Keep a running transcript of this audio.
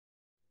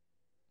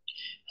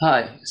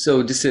Hi,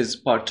 so this is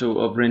part 2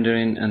 of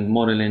rendering and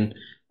modeling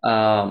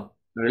a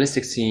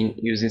realistic scene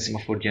using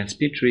C4D and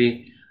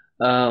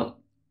Speedtree.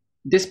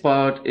 This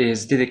part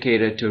is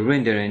dedicated to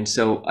rendering,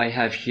 so I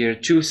have here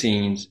two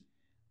scenes,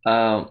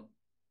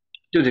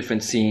 two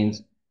different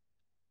scenes.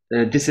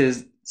 This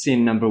is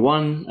scene number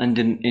 1, and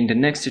in the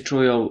next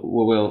tutorial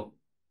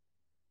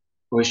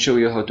we'll show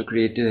you how to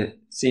create the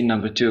scene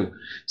number 2.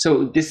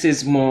 So this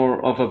is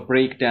more of a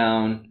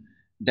breakdown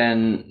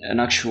than an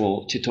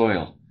actual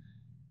tutorial.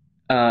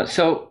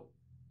 So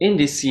in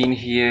this scene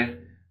here,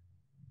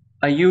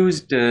 I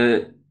used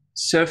the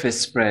surface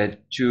spread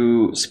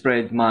to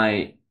spread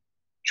my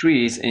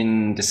trees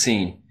in the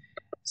scene.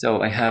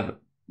 So I have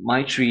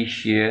my tree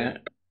here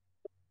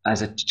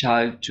as a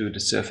child to the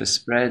surface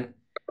spread.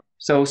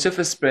 So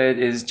surface spread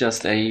is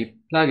just a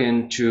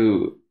plugin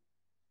to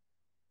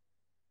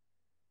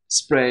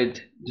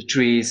spread the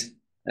trees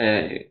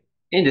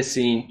in the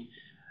scene.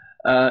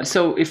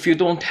 So if you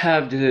don't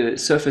have the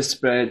surface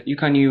spread, you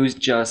can use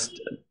just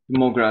the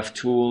MoGraph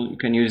tool. You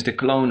can use the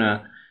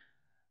cloner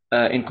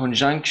in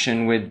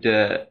conjunction with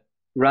the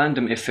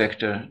random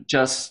effector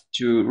just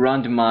to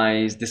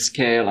randomize the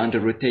scale and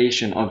the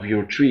rotation of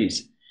your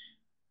trees.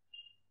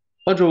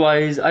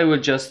 Otherwise, I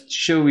will just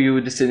show you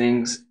the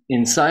settings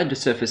inside the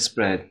surface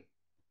spread.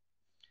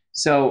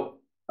 So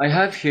I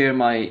have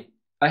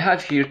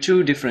here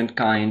two different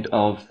kind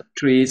of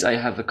trees. I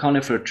have a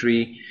conifer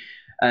tree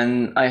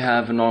and I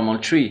have a normal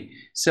tree.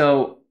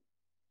 So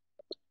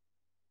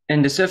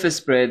in the surface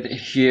spread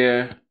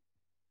here,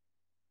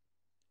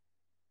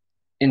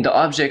 in the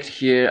object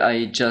here,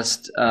 I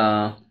just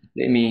let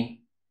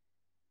me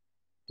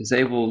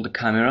disable the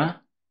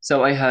camera.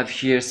 So I have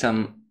here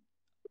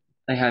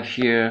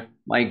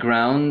my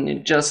ground.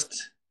 It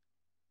just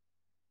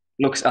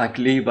looks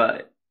ugly,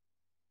 but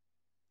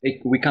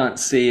we can't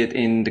see it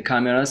in the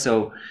camera,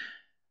 so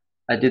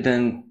I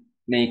didn't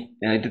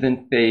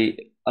pay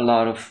a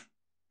lot of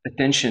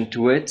attention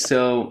to it.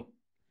 So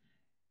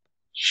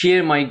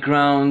here my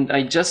ground,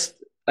 I just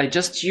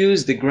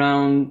use the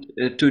ground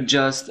to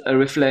just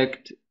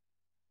reflect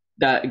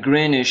that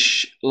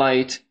greenish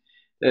light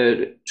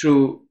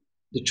through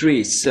the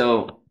trees.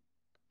 So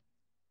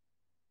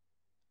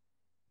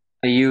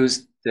I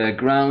used the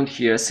ground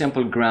here,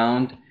 simple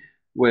ground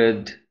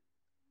with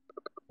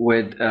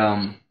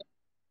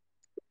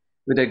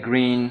a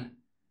green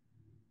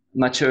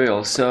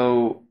material.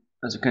 So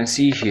as you can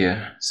see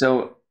here,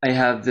 so I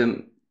have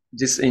in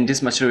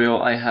this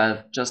material I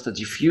have just a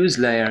diffuse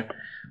layer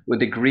with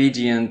the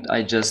gradient.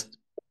 I just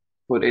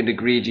put in the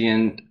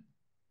gradient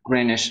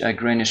a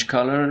greenish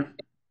color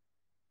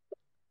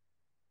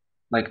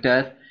like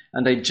that,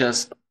 and I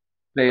just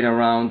played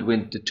around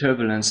with the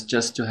turbulence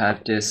just to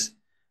have this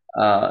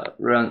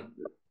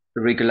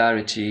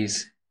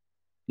irregularities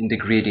in the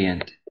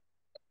gradient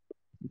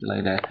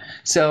like that.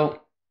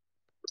 So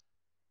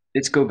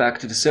let's go back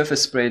to the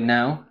surface spread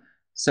now.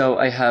 So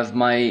I have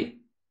my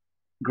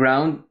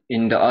ground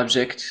in the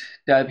object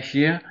tab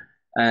here,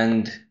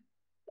 and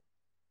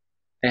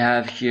I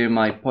have here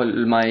my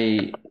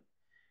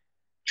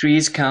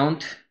trees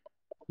count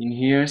in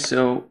here.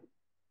 So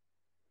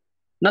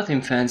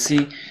nothing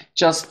fancy,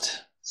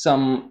 just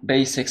some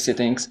basic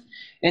settings.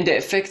 In the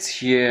effects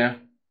here,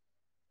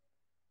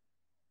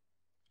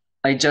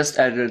 I just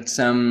added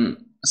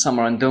some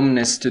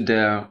randomness to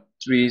the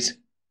trees.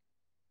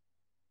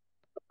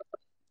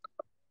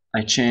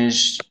 I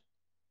changed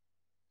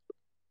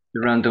the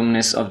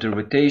randomness of the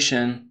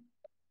rotation,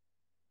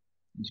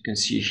 as you can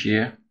see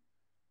here,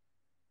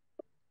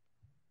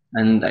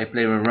 and I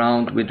play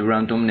around with the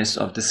randomness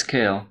of the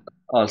scale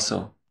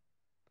also,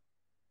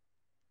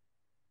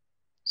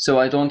 so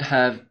I don't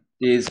have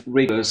these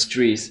regular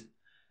trees.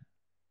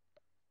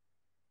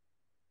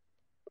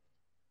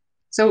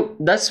 So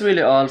that's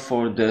really all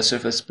for the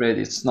surface spread.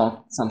 It's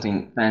not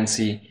something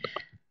fancy.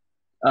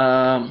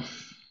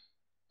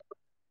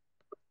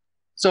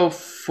 So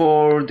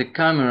for the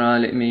camera,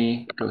 let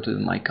me go to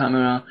my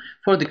camera.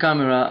 For the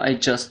camera, I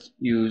just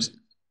used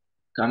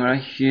camera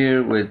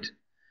here with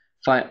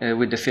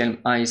the film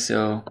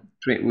ISO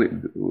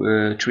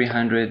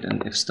 300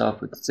 and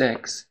f-stop with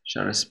 6,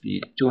 shutter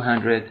speed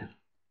 200.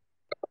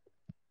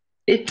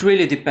 It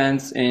really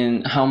depends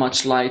on how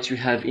much light you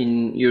have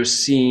in your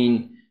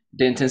scene,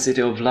 the intensity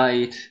of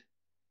light.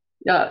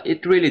 Yeah,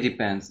 it really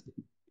depends.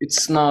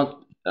 It's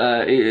not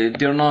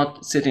they're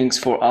not settings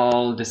for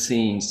all the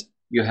scenes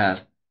you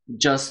have.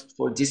 Just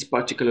for this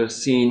particular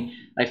scene,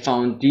 I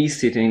found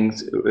these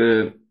settings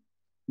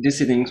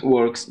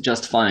works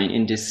just fine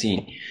in this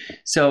scene.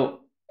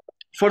 So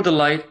for the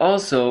light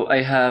also,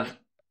 I have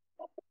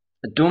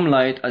a dome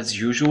light as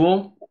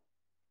usual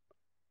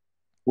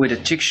with a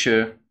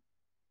texture,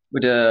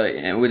 with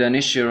an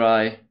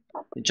HRI.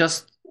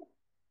 Just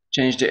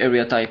change the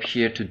area type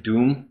here to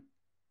dome,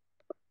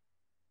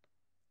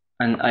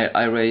 and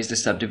I raised the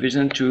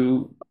subdivision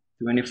to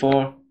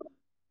 24.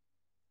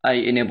 I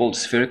enabled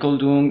spherical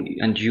dome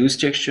and use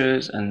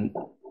textures, and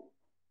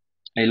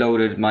I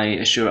loaded my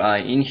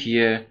HRI in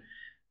here.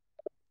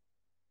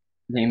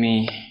 Let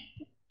me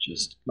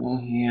just go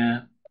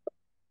here.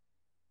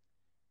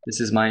 This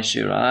is my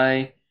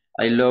HDRI.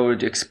 I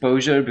lowered the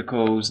exposure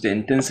because the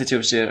intensity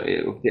of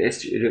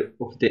the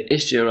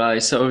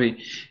HDRI, sorry,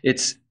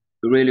 it's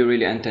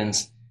really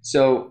intense.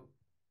 So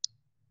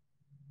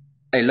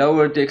I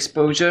lowered the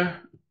exposure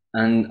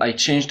and I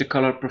changed the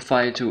color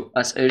profile to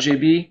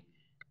sRGB.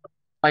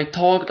 I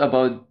talked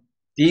about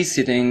these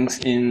settings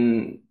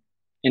in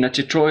a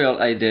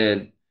tutorial I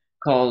did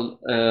called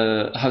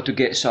how to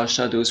get sharp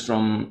shadows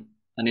from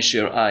an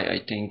HDRI. I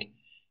think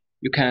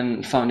you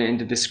can find it in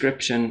the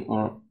description,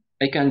 or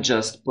I can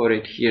just put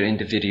it here in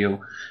the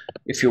video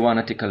if you want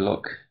to take a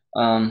look.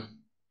 I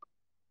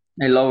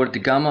lowered the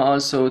gamma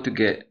also to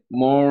get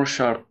more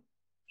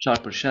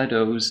sharper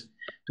shadows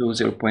to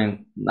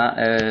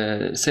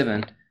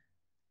 0.7.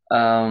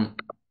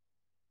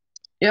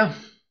 Yeah,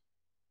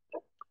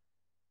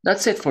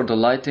 that's it for the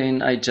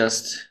lighting. I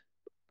just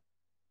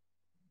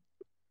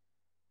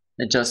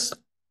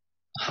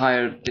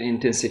highered the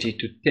intensity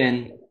to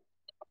 10.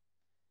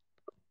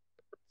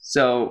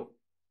 So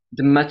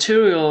the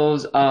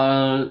materials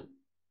are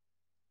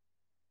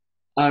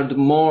the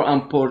more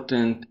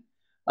important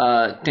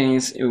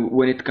things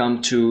when it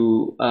comes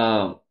to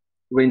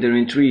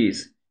rendering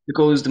trees,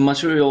 because the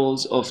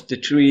materials of the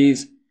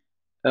trees,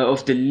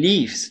 of the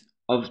leaves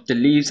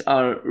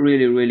are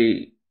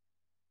really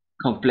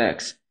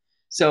complex.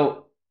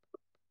 So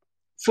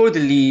for the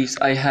leaves,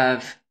 I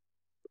have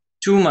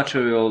two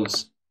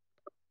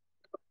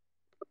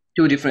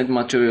different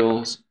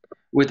materials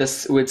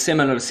with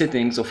similar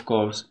settings, of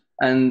course,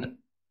 and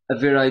a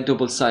very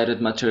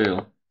double-sided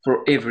material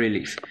for every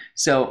leaf.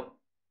 So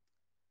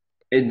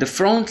in the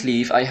front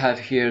leaf, I have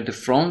here the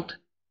front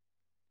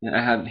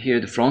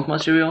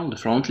material, the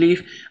front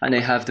leaf, and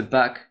I have the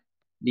back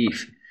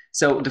leaf.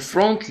 So the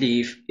front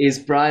leaf is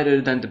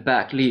brighter than the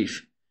back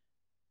leaf.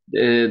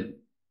 The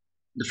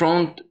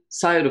front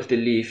side of the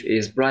leaf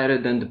is brighter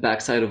than the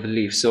back side of the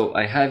leaf. So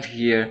I have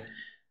here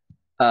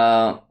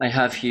I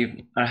have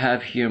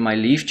here my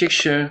leaf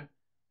texture.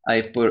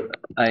 I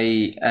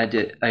add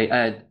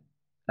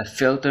a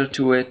filter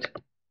to it,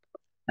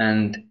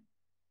 and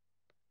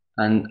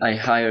I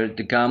hired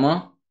the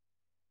gamma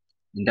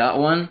in that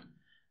one,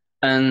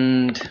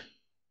 and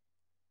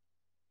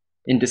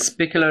in the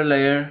specular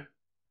layer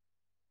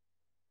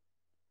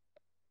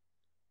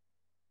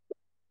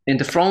in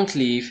the front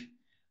leaf,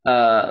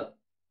 the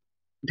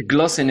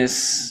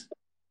glossiness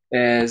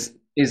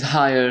is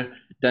higher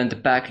than the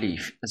back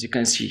leaf. As you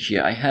can see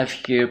here, I have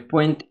here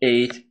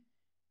 0.8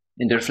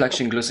 in the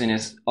reflection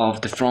glossiness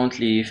of the front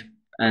leaf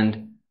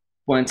and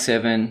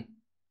 0.7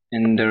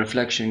 in the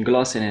reflection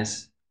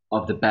glossiness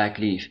of the back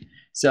leaf.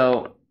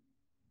 So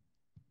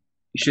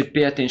you should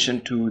pay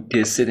attention to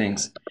these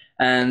settings.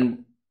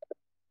 And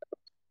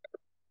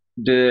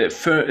the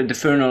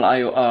Fresnel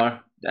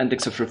IOR, the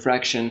index of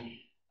refraction,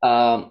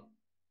 I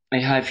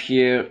have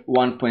here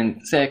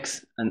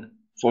 1.6 and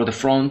for the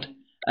front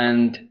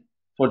and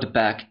for the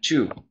back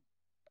too.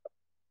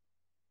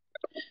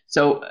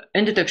 So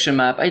in the texture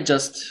map, I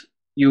just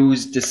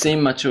use the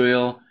same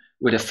material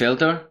with a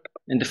filter.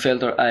 In the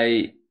filter,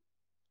 I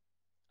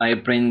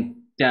bring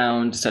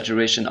down the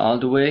saturation all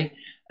the way,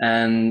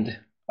 and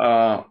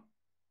I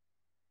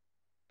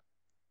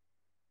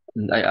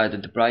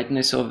added the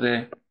brightness of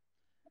it,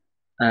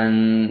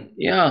 and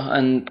yeah,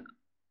 and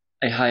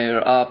I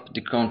higher up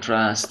the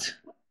contrast,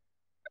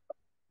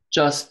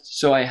 just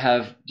so I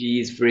have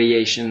these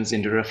variations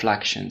in the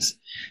reflections.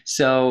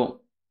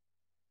 So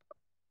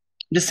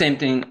the same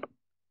thing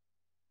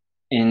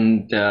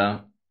in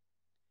the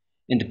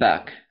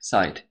back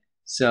side.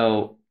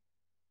 So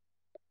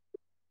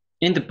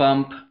in the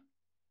bump,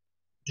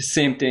 the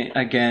same thing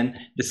again,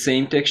 the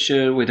same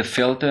texture with a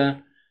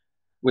filter.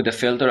 With the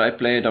filter, I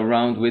played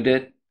around with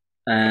it,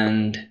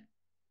 and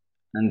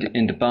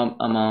in the bump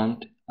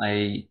amount,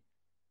 I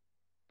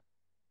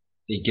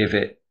give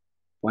it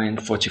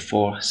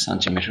 0.44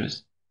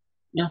 centimeters.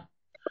 Yeah.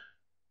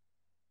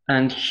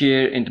 And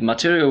here in the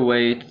material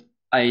weight,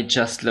 I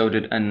just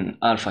loaded an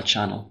alpha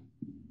channel.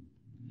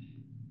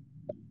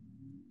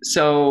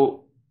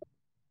 So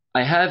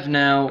I have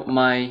now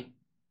my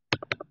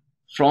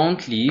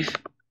front leaf,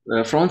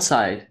 front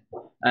side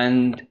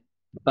and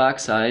back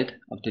side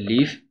of the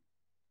leaf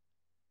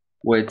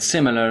with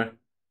similar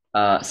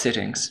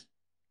settings.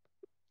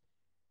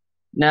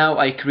 Now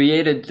I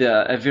created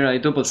a very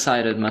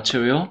double-sided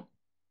material,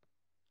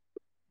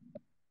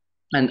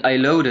 and I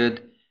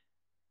loaded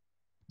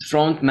the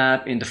front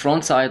map in the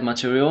front side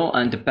material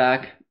and the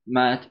back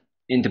map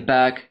in the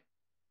back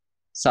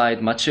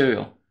side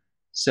material.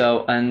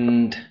 So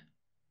and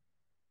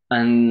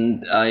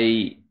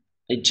I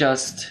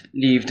just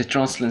leave the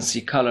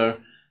translucency color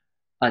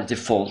as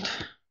default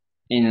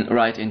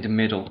right in the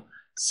middle.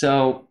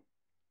 So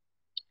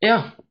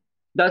yeah,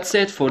 that's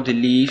it for the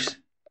leaves.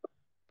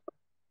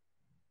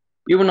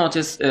 You will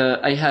notice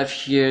I have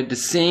here the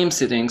same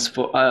settings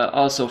for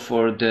also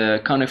for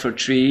the conifer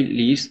tree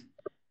leaves.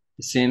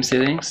 The same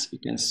settings you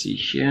can see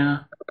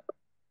here.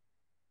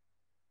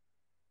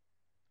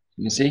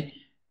 You see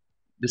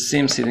the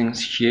same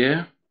settings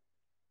here.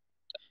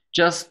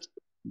 Just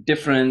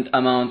different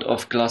amount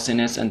of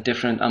glossiness and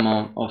different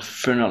amount of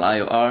vernal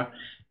IOR,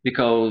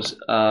 because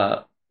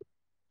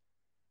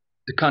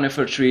the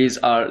conifer trees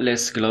are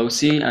less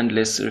glossy and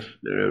less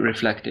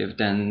reflective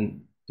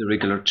than the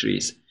regular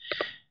trees.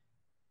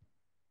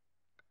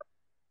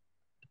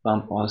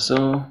 Bump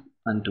also,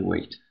 and the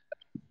weight.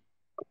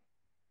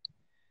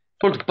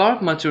 For the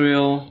bark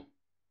material,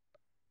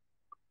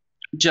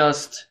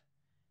 just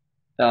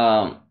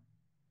a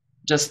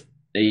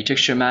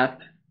texture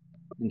map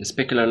in the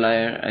specular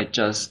layer.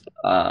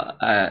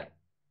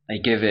 I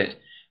give it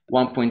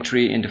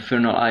 1.3 in the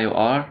vernal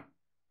IOR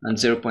and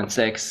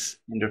 0.6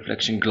 in the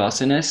reflection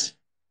glossiness.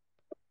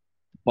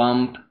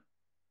 Bump,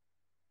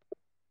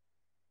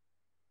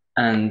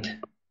 and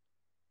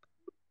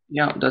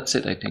yeah, that's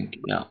it, I think.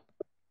 Yeah,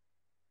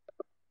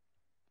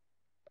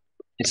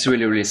 it's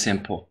really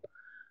simple.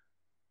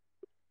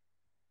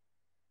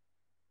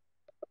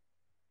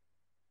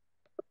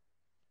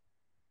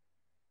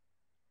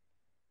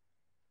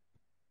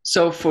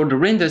 So for the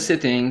render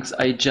settings,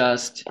 I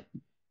just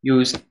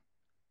used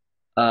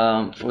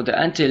for the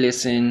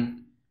anti-aliasing,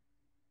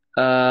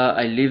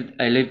 I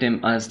leave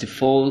them as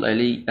default. I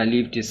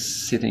leave these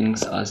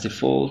settings as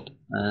default,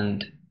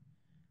 and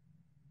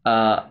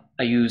I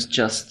use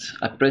just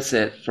a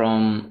preset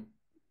from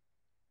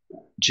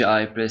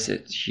GI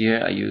preset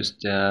here. I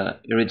used the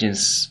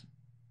origins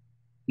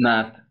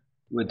map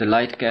with the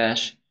light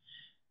cache.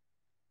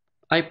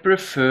 I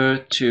prefer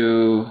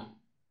to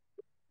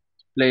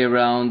play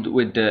around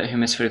with the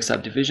hemispheric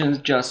subdivisions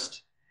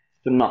just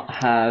to not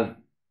have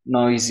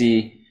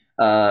noisy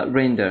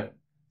render.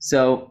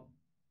 So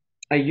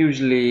I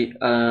usually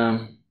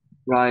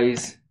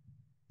rise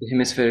the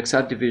hemispheric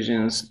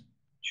subdivisions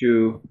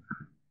to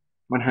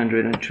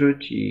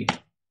 130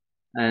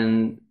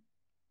 and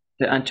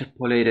the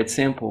interpolated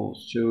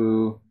samples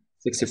to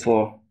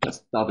 64,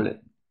 just double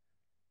it.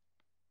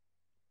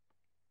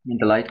 In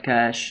the light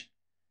cache,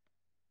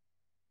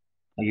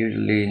 I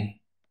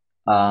usually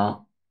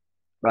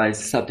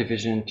rise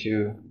subdivision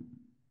to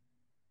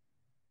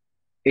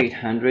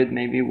 800,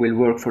 maybe will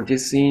work for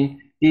this scene.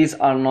 These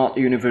are not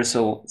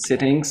universal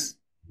settings.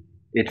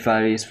 It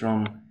varies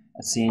from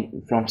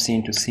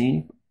scene to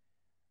scene.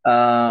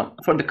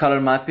 For the color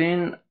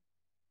mapping,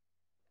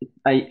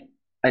 I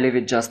leave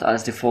it just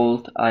as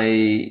default.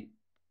 I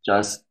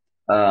just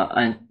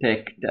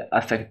unpick the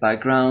effect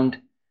background,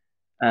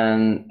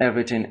 and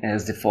everything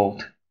is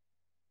default.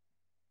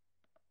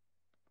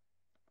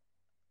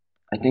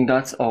 I think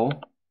that's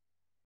all.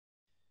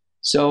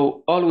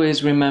 So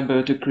always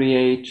remember to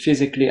create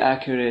physically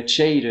accurate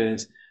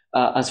shaders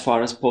as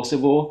far as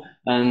possible,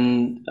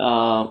 and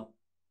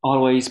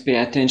always pay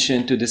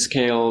attention to the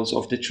scales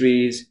of the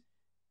trees.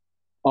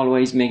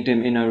 Always make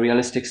them in a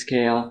realistic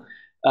scale.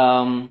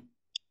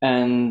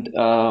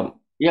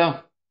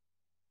 Yeah,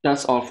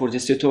 that's all for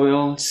this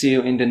tutorial. See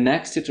you in the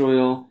next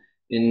tutorial,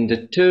 in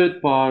the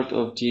third part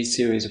of this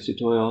series of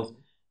tutorials.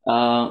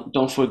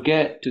 Don't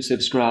forget to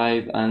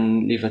subscribe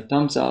and leave a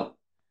thumbs up.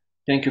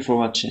 Thank you for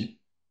watching.